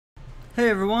Hey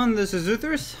everyone, this is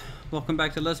Uthris. Welcome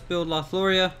back to Let's Build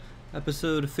Lothloria,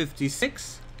 episode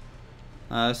 56.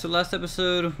 So last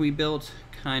episode we built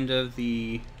kind of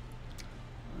the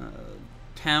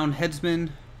town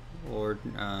headsman, or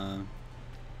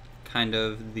kind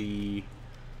of the,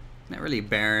 not really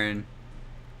baron,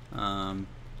 I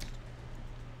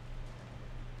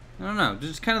don't know,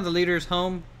 just kind of the leader's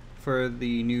home for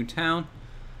the new town.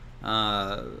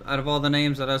 Out of all the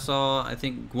names that I saw, I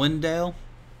think Gwendale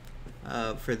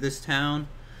for this town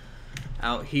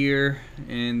out here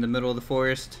in the middle of the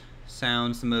forest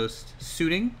sounds the most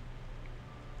suiting,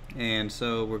 and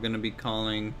so we're going to be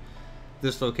calling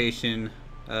this location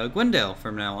Gwendale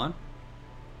from now on.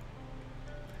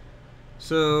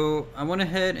 So I went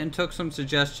ahead and took some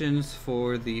suggestions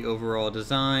for the overall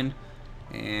design,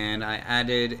 and I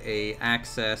added a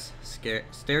access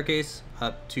staircase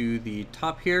up to the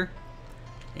top here,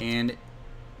 and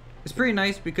it's pretty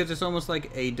nice because it's almost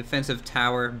like a defensive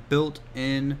tower built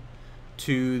in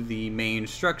to the main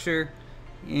structure,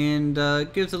 and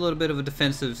gives a little bit of a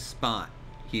defensive spot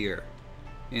here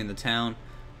in the town,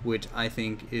 which I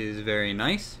think is very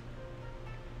nice.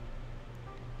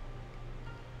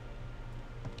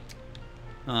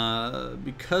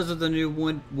 Because of the new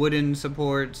wooden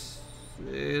supports,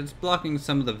 it's blocking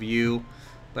some of the view,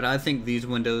 but I think these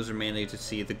windows are mainly to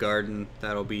see the garden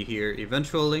that'll be here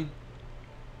eventually.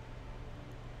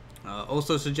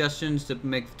 Also suggestions to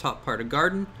make the top part a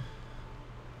garden.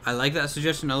 I like that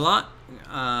suggestion a lot,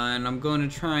 and I'm going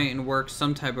to try and work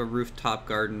some type of rooftop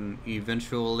garden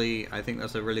eventually. I think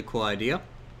that's a really cool idea.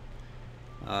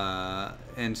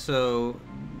 And so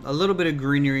a little bit of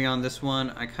greenery on this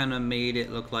one. I kind of made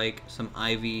it look like some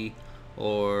ivy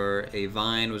or a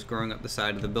vine was growing up the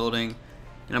side of the building,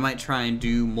 and I might try and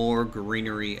do more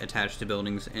greenery attached to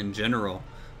buildings in general.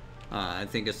 I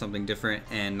think it's something different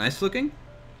and nice looking.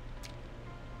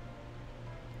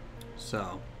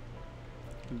 So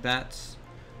that's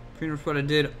pretty much what I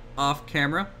did off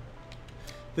camera.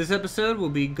 This episode will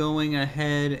be going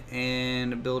ahead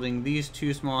and building these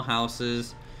two small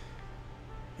houses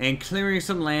and clearing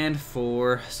some land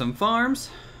for some farms.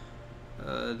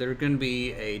 They're going to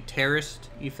be a terraced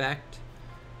effect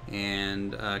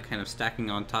and kind of stacking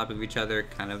on top of each other,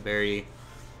 kind of very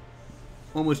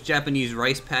almost Japanese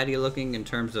rice paddy looking in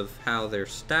terms of how they're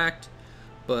stacked.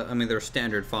 But I mean, they're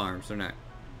standard farms. They're not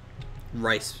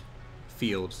rice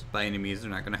fields by any means. They're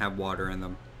not going to have water in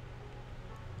them.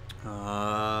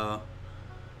 I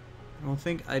don't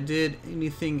think I did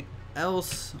anything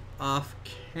else off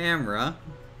camera.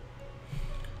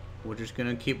 We're just going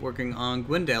to keep working on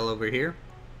Gwendale over here.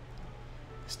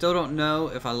 Still don't know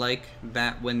if I like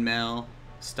that windmill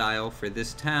style for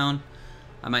this town.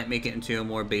 I might make it into a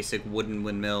more basic wooden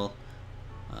windmill,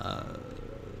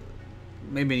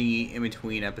 maybe in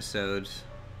between episodes,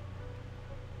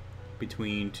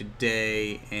 between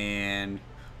today and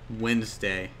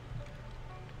Wednesday.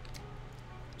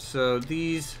 So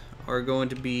these are going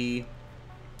to be,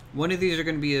 one of these are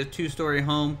going to be a two-story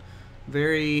home,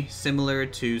 very similar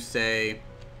to, say,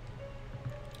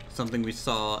 something we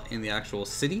saw in the actual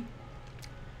city.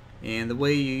 And the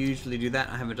way you usually do that,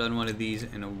 I haven't done one of these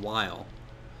in a while.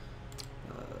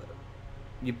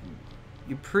 You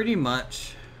pretty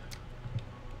much,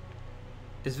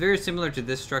 it's very similar to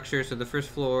this structure. So the first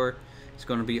floor is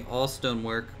going to be all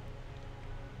stonework,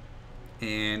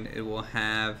 and it will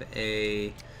have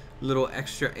a little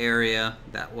extra area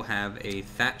that will have a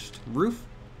thatched roof.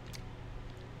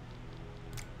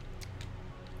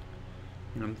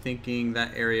 And I'm thinking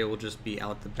that area will just be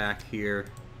out the back here.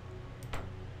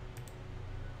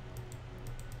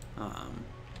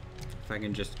 If I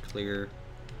can just clear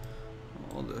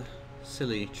all the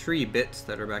silly tree bits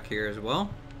that are back here as well.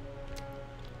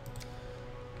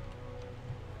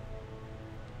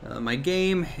 My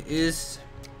game is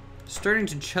starting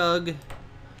to chug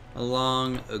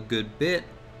along a good bit,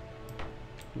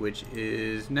 which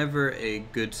is never a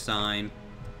good sign.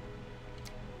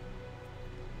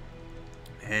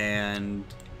 And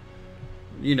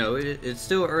you know, it's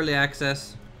still early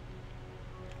access.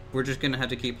 We're just gonna have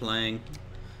to keep playing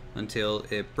until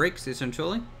it breaks,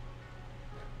 essentially.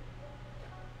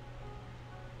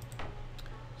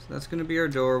 So that's gonna be our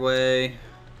doorway.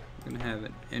 We're gonna have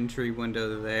an entry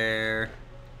window there,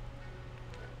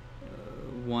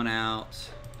 one out,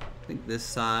 I think this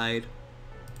side.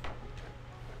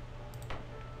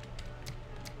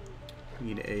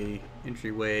 Need a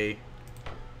entryway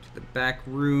to the back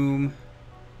room,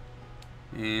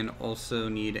 and also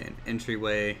need an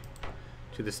entryway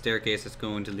to the staircase that's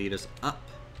going to lead us up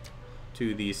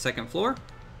to the second floor.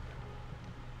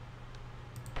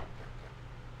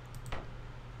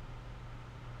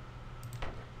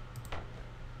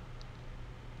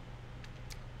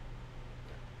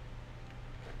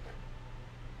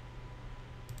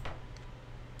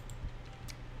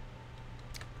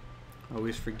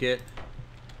 always forget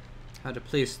how to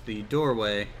place the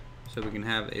doorway so we can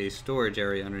have a storage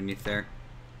area underneath there.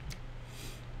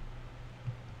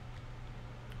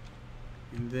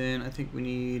 And then I think we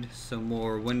need some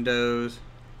more windows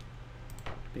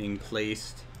being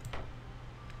placed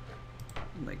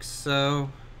like so.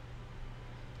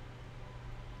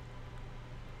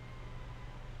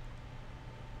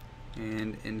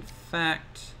 And in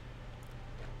fact,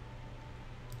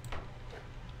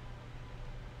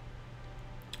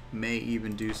 may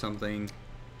even do something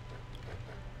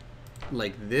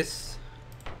like this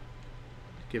to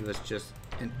give us just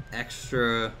an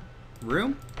extra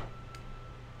room.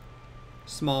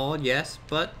 Small, yes,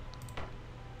 but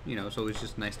you know, it's always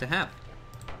just nice to have.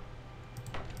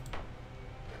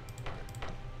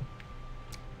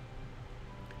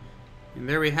 And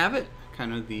there we have it,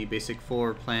 kind of the basic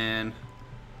floor plan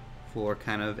for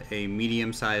kind of a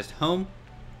medium-sized home.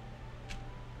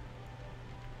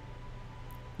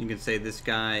 You can say this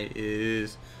guy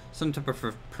is some type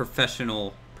of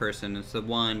professional person. It's the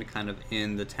one kind of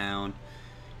in the town.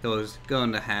 He was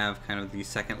going to have kind of the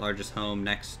second largest home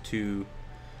next to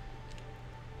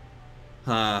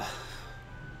I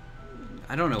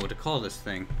don't know what to call this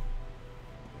thing.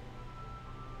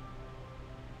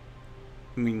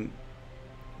 I mean,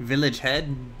 village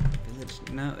head? Village?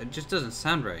 No, it just doesn't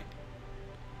sound right.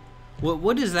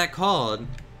 What is that called?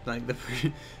 Like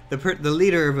the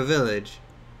leader of a village?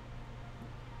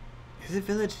 Is it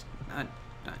village?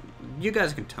 You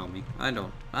guys can tell me. I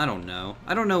don't know.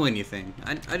 I don't know anything.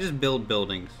 I just build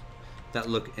buildings that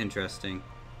look interesting.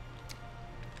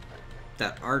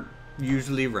 That aren't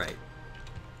usually right.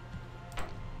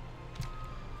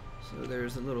 So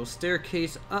there's a little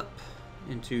staircase up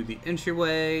into the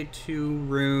entryway, 2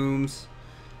 rooms,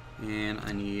 and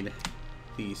I need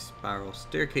the spiral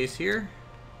staircase here.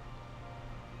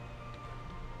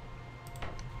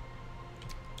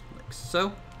 Like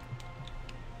so.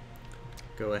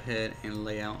 Go ahead and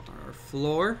lay out our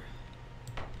floor.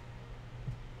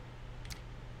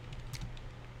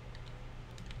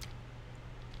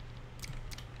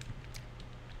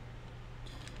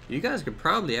 You guys could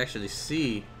probably actually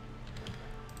see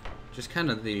just kind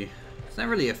of the, it's not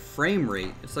really a frame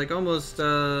rate. It's like almost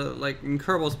like in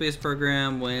Kerbal Space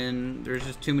Program when there's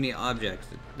just too many objects.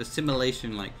 The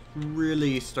simulation like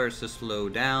really starts to slow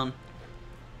down.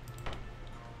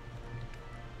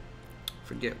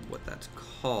 Forget what that's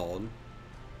called.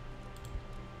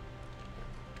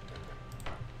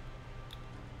 I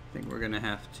think we're gonna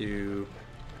have to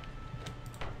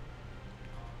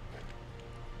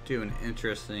do an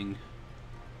interesting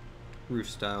roof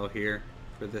style here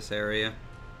for this area.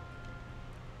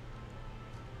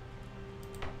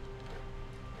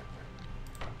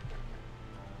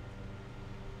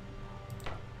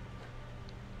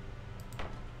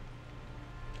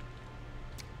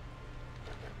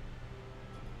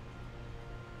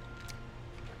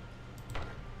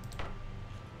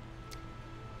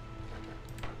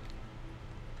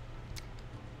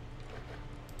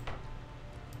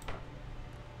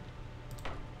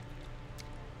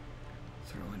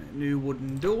 Throw in a new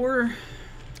wooden door.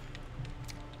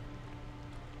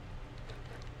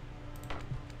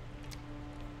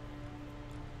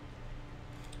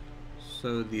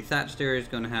 So the thatched area is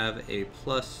going to have a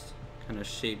plus kind of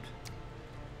shaped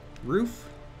roof.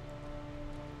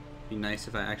 Be nice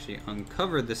if I actually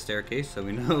uncovered the staircase so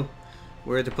we know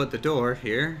where to put the door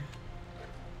here.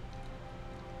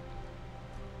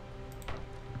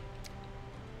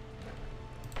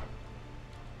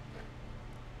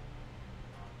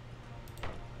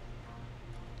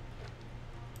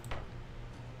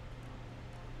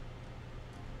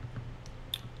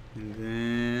 And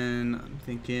then I'm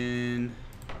thinking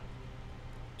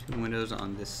 2 windows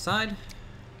on this side.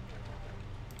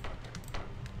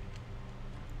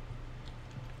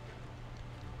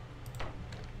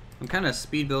 I'm kind of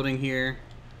speed building here.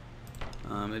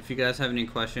 If you guys have any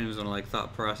questions on like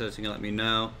thought process, you can let me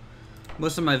know.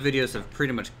 Most of my videos have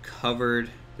pretty much covered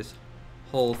this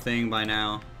whole thing by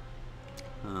now.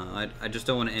 I just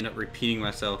don't want to end up repeating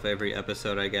myself every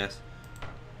episode, I guess.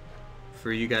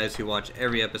 For you guys who watch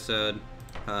every episode,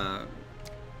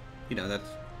 you know, that's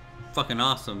fucking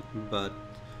awesome, but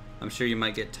I'm sure you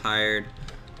might get tired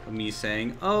of me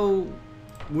saying, oh,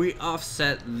 we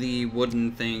offset the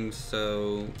wooden things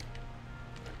so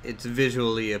it's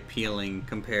visually appealing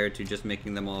compared to just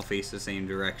making them all face the same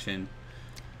direction.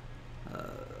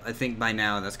 I think by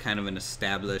now that's kind of an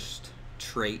established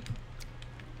trait.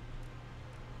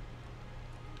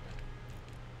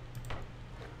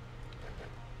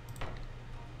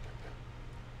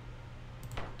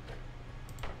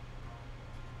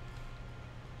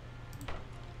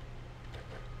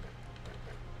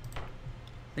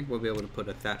 think we'll be able to put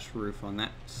a thatched roof on that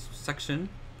section.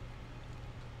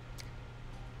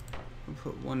 We'll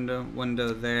put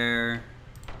window there.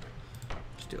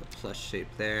 Just do a plus shape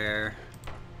there.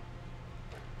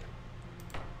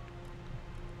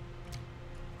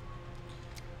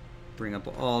 Bring up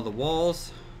all the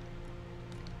walls.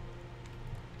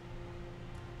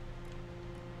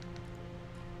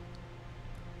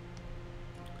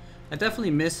 I definitely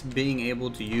miss being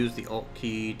able to use the Alt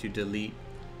key to delete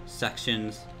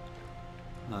sections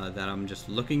that I'm just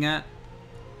looking at.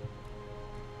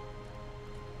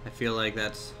 I feel like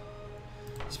that's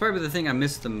probably the thing I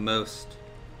miss the most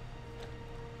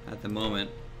at the moment.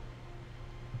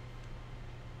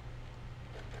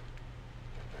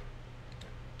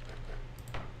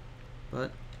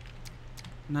 But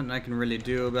nothing I can really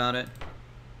do about it.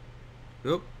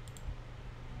 Oop.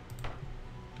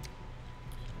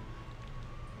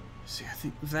 See, I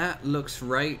think that looks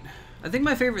right. I think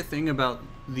my favorite thing about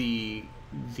the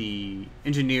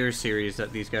engineer series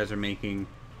that these guys are making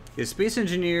is Space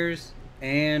Engineers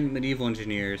and Medieval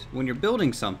Engineers. When you're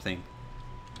building something,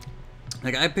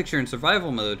 like I picture in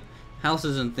survival mode,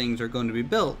 houses and things are going to be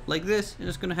built like this, and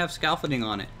it's going to have scaffolding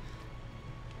on it.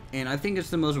 And I think it's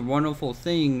the most wonderful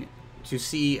thing to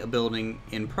see a building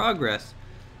in progress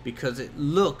because it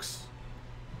looks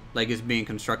like it's being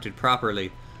constructed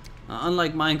properly.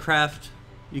 Unlike Minecraft,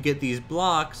 you get these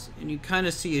blocks and you kind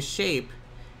of see a shape.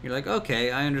 You're like,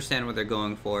 okay, I understand what they're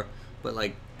going for. But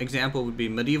like, example would be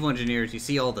Medieval Engineers. You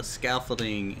see all the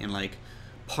scaffolding and like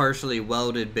partially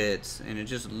welded bits, and it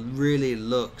just really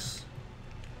looks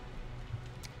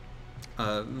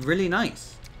really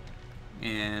nice.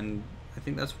 And I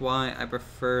think that's why I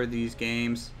prefer these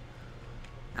games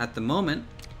at the moment.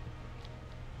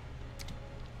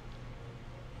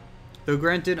 Though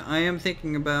granted, I am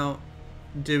thinking about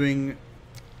doing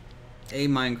a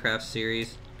Minecraft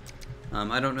series.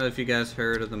 I don't know if you guys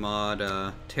heard of the mod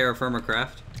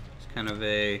Terraformacraft. It's kind of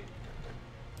a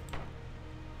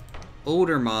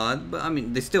older mod, but I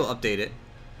mean they still update it.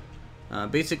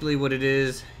 Basically what it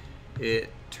is, it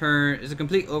is a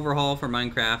complete overhaul for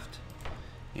Minecraft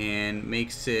and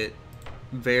makes it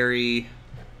very,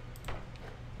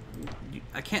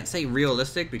 I can't say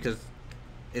realistic because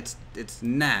it's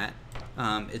not.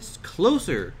 It's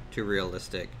closer to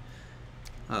realistic,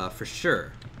 for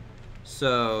sure.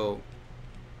 So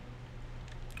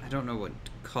I don't know what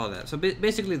to call that. So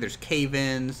basically, there's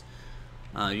cave-ins.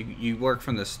 You work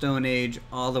from the Stone Age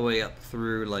all the way up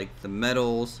through like the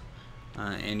metals,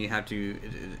 and you have to.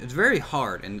 It's very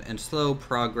hard and slow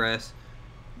progress.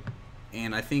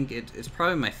 And I think it's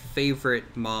probably my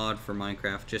favorite mod for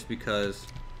Minecraft, just because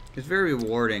it's very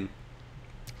rewarding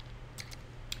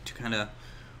to kind of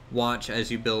watch as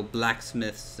you build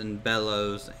blacksmiths and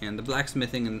bellows, and the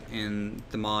blacksmithing in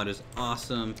the mod is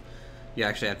awesome. You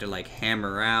actually have to like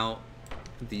hammer out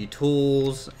the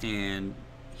tools and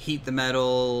heat the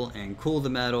metal and cool the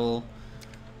metal.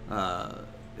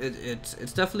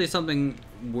 It's definitely something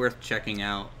worth checking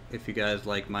out if you guys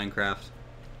like Minecraft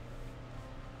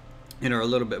and are a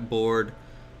little bit bored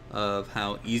of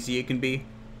how easy it can be,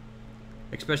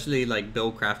 especially like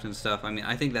buildcraft and stuff. I mean,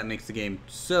 I think that makes the game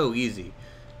so easy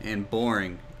and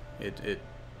boring.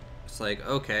 It's like,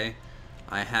 okay,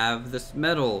 I have this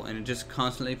metal and it just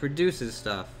constantly produces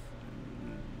stuff.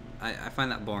 I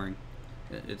find that boring.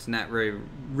 It's not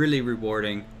really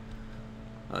rewarding.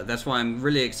 That's why I'm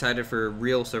really excited for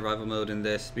real survival mode in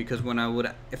this, because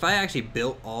if I actually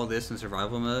built all this in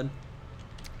survival mode,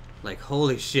 like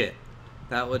holy shit,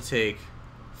 that would take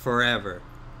forever.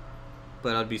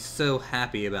 But I'd be so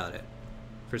happy about it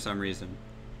for some reason.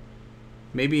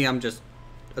 Maybe I'm just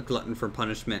a glutton for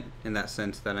punishment in that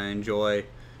sense, that I enjoy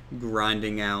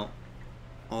grinding out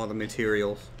all the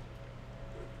materials.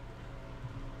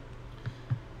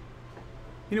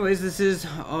 Anyways, this is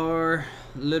our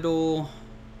little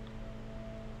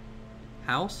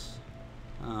house.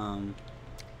 I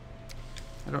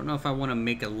don't know if I want to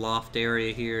make a loft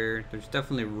area here. There's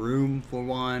definitely room for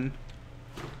one,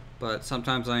 but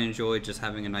sometimes I enjoy just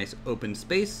having a nice open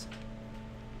space.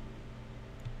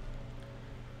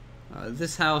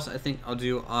 This house, I think I'll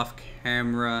do off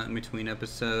camera in between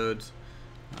episodes.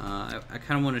 I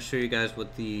kind of want to show you guys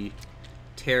what the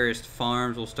terraced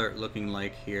farms will start looking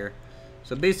like here.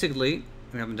 So basically,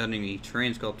 we haven't done any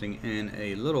terrain sculpting in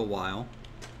a little while.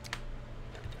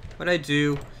 What I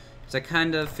do is I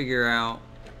kind of figure out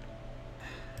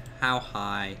how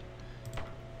high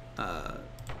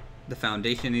the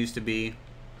foundation needs to be,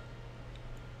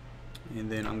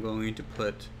 and then I'm going to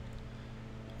put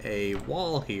a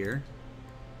wall here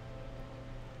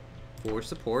for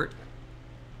support.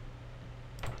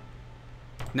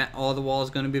 Not all the wall is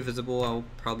going to be visible. I'll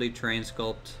probably try and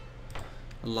sculpt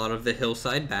a lot of the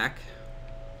hillside back.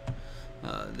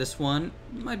 This one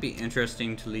might be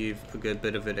interesting to leave a good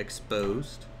bit of it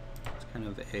exposed. It's kind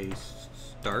of a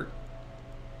start.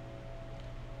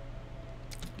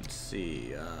 Let's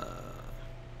see.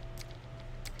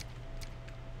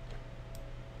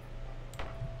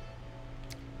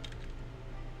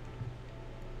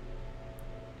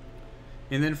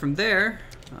 And then from there,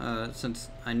 since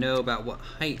I know about what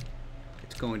height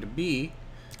it's going to be,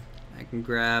 I can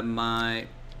grab my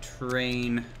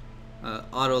terrain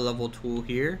auto level tool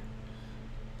here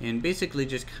and basically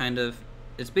just kind of,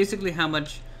 it's basically how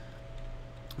much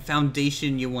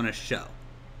foundation you want to show.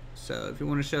 So if you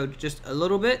want to show just a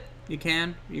little bit, you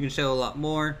can show a lot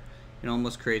more. It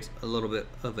almost creates a little bit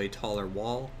of a taller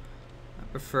wall. I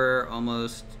prefer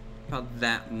almost about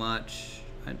that much.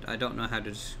 I don't know how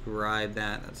to describe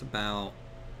that. That's about,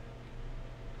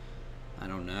 I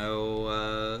don't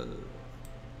know,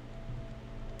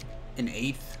 an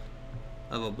eighth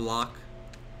of a block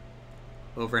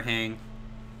overhang.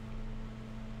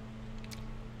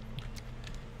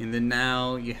 And then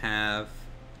now you have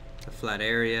a flat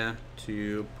area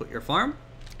to put your farm.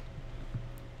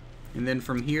 And then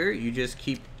from here, you just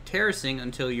keep terracing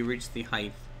until you reach the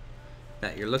height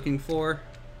that you're looking for.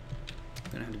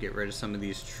 I'm gonna have to get rid of some of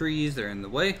these trees, they're in the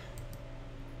way.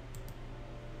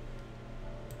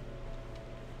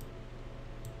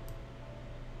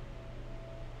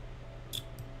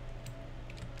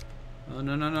 Oh,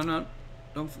 no, no, no, no.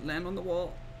 Don't land on the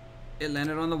wall. It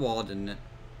landed on the wall, didn't it?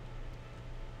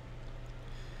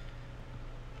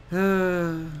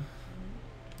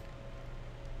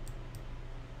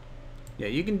 Yeah,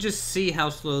 you can just see how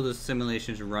slow the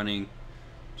simulation's running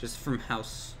just from how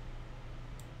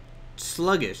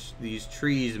sluggish these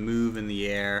trees move in the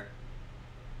air.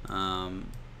 That's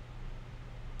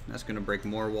gonna break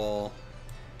more wall.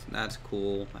 That's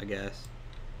cool, I guess.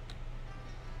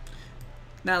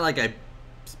 Not like I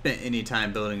spent any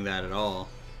time building that at all.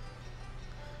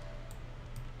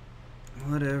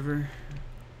 Whatever.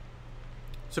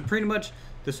 So pretty much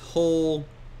this whole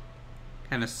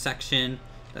kind of section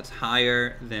that's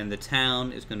higher than the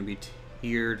town is going to be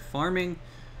tiered farming.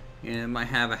 And it might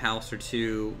have a house or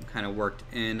two kind of worked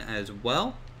in as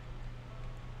well.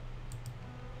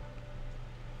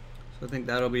 So I think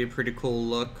that'll be a pretty cool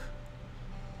look.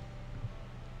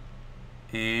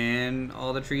 And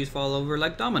all the trees fall over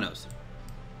like dominoes.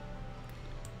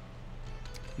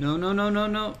 No, no, no, no,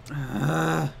 no.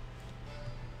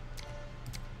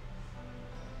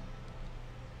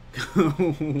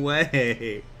 Go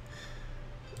away.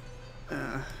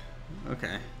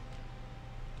 Okay.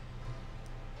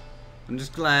 I'm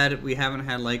just glad we haven't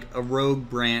had like a rogue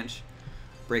branch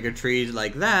break a tree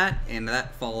like that and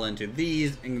that fall into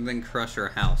these and then crush our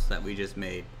house that we just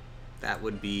made. That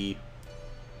would be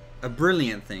a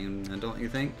brilliant thing, don't you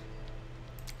think?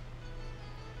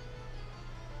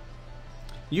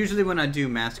 Usually when I do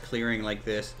mass clearing like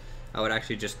this, I would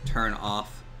actually just turn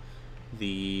off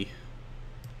the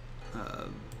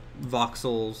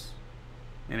voxels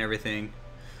and everything.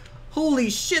 Holy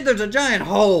shit, there's a giant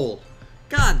hole!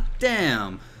 God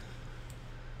damn!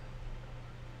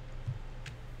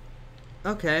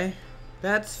 Okay,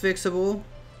 that's fixable.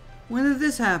 When did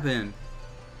this happen?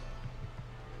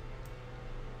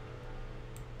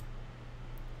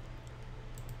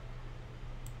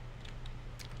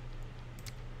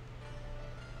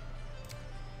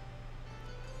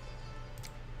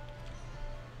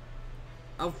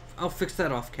 I'll fix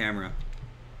that off camera.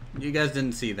 You guys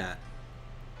didn't see that.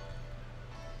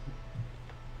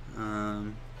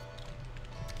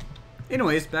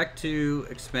 Anyways, back to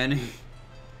expanding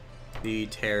the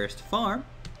terraced farm.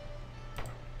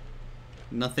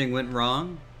 Nothing went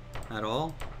wrong at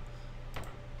all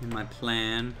in my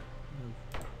plan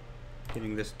of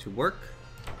getting this to work.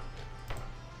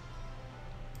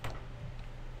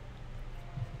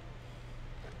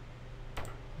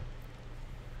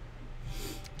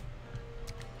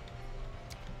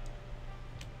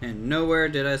 And nowhere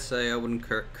did I say I wouldn't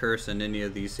curse in any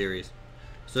of these series.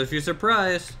 So if you're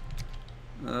surprised,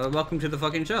 welcome to the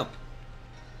fucking show.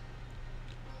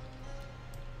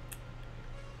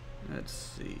 Let's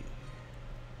see.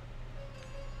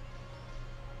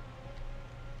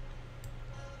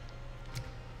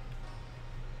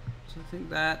 So I think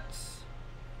that's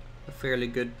a fairly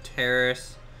good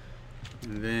terrace.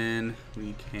 And then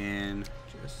we can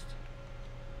just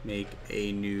make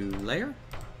a new layer.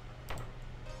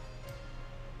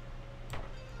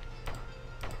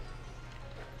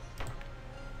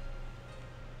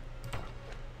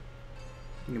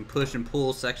 You can push and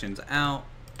pull sections out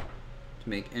to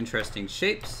make interesting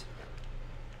shapes.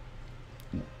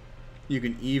 You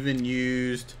can even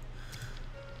use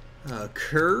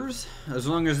curves as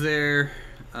long as they're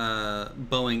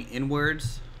bowing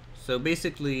inwards. So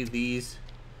basically these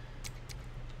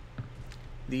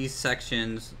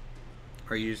sections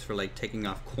are used for like taking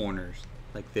off corners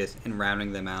like this and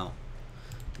rounding them out.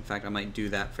 In fact, I might do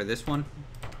that for this one.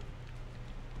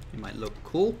 It might look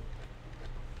cool.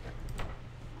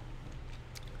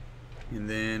 And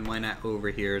then why not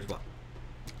over here as well?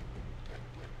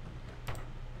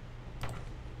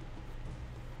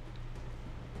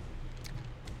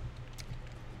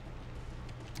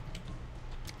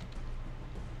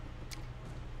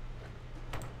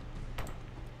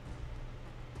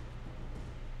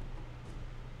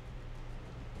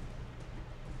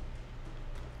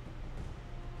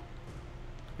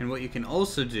 And what you can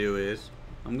also do is,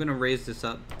 I'm going to raise this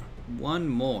up one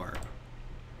more.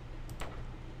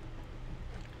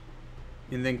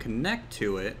 And then connect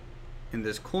to it in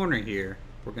this corner here.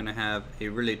 We're going to have a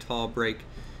really tall break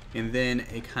and then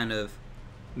a kind of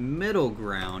middle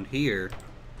ground here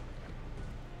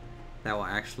that will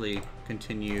actually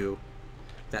continue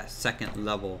that second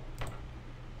level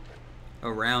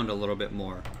around a little bit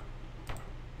more.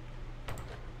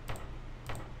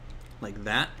 Like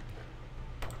that.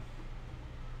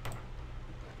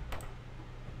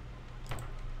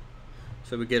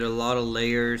 So we get a lot of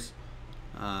layers,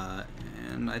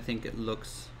 and I think it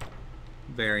looks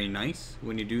very nice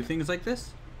when you do things like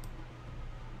this.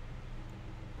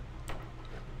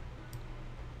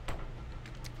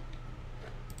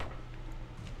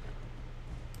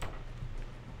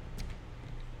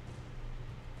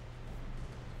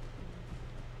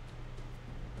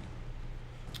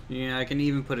 Yeah, I can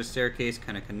even put a staircase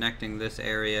kind of connecting this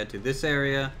area to this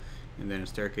area, and then a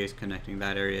staircase connecting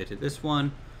that area to this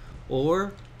one.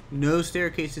 Or no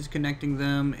staircases connecting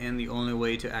them, and the only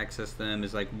way to access them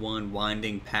is like one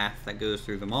winding path that goes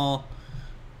through them all.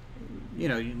 You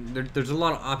know, there's a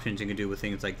lot of options you can do with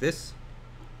things like this.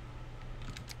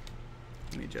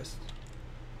 Let me just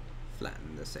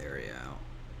flatten this area out.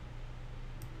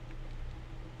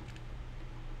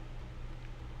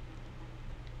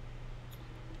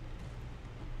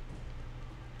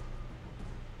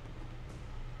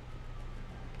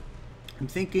 I'm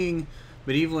thinking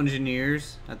medieval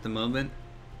engineers at the moment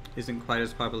isn't quite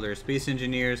as popular as space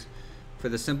engineers for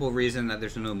the simple reason that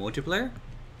there's no multiplayer.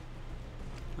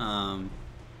 And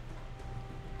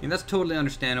that's totally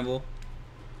understandable.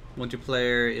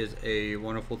 Multiplayer is a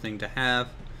wonderful thing to have,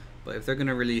 but if they're going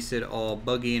to release it all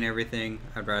buggy and everything,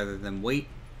 I'd rather them wait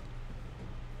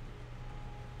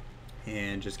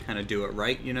and just kind of do it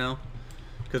right, you know?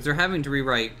 Because they're having to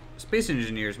rewrite Space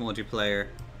Engineers multiplayer,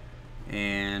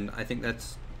 and I think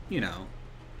that's, you know,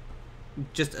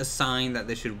 just a sign that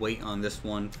they should wait on this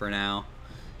one for now.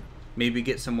 Maybe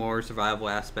get some more survival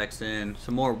aspects in,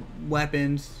 some more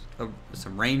weapons,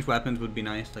 some ranged weapons would be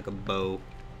nice, like a bow.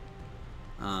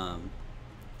 I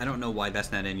don't know why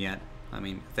that's not in yet. I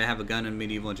mean, if they have a gun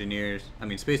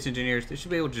in Space Engineers, they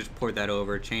should be able to just port that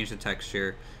over, change the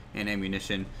texture and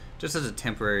ammunition, just as a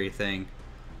temporary thing.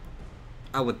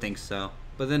 I would think so.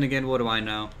 But then again, what do I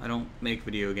know? I don't make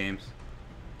video games.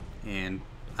 And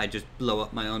I just blow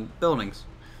up my own buildings.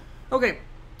 Okay,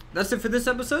 that's it for this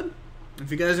episode.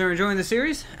 If you guys are enjoying the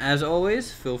series, as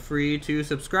always, feel free to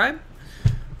subscribe.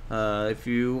 If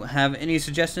you have any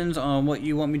suggestions on what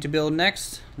you want me to build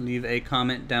next, leave a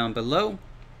comment down below.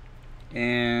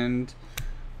 And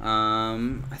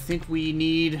I think we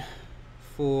need,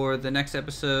 for the next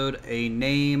episode, a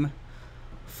name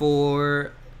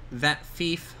for that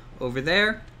fief over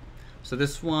there. So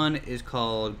this one is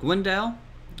called Gwendal,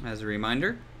 as a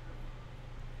reminder.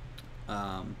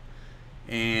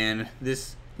 And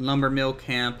this lumber mill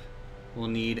camp will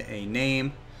need a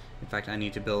name. In fact, I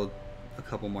need to build a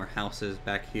couple more houses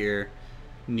back here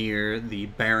near the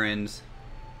Baron's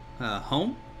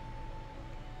home.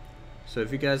 So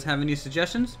if you guys have any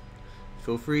suggestions,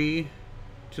 feel free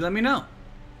to let me know.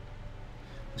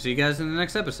 I'll see you guys in the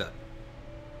next episode.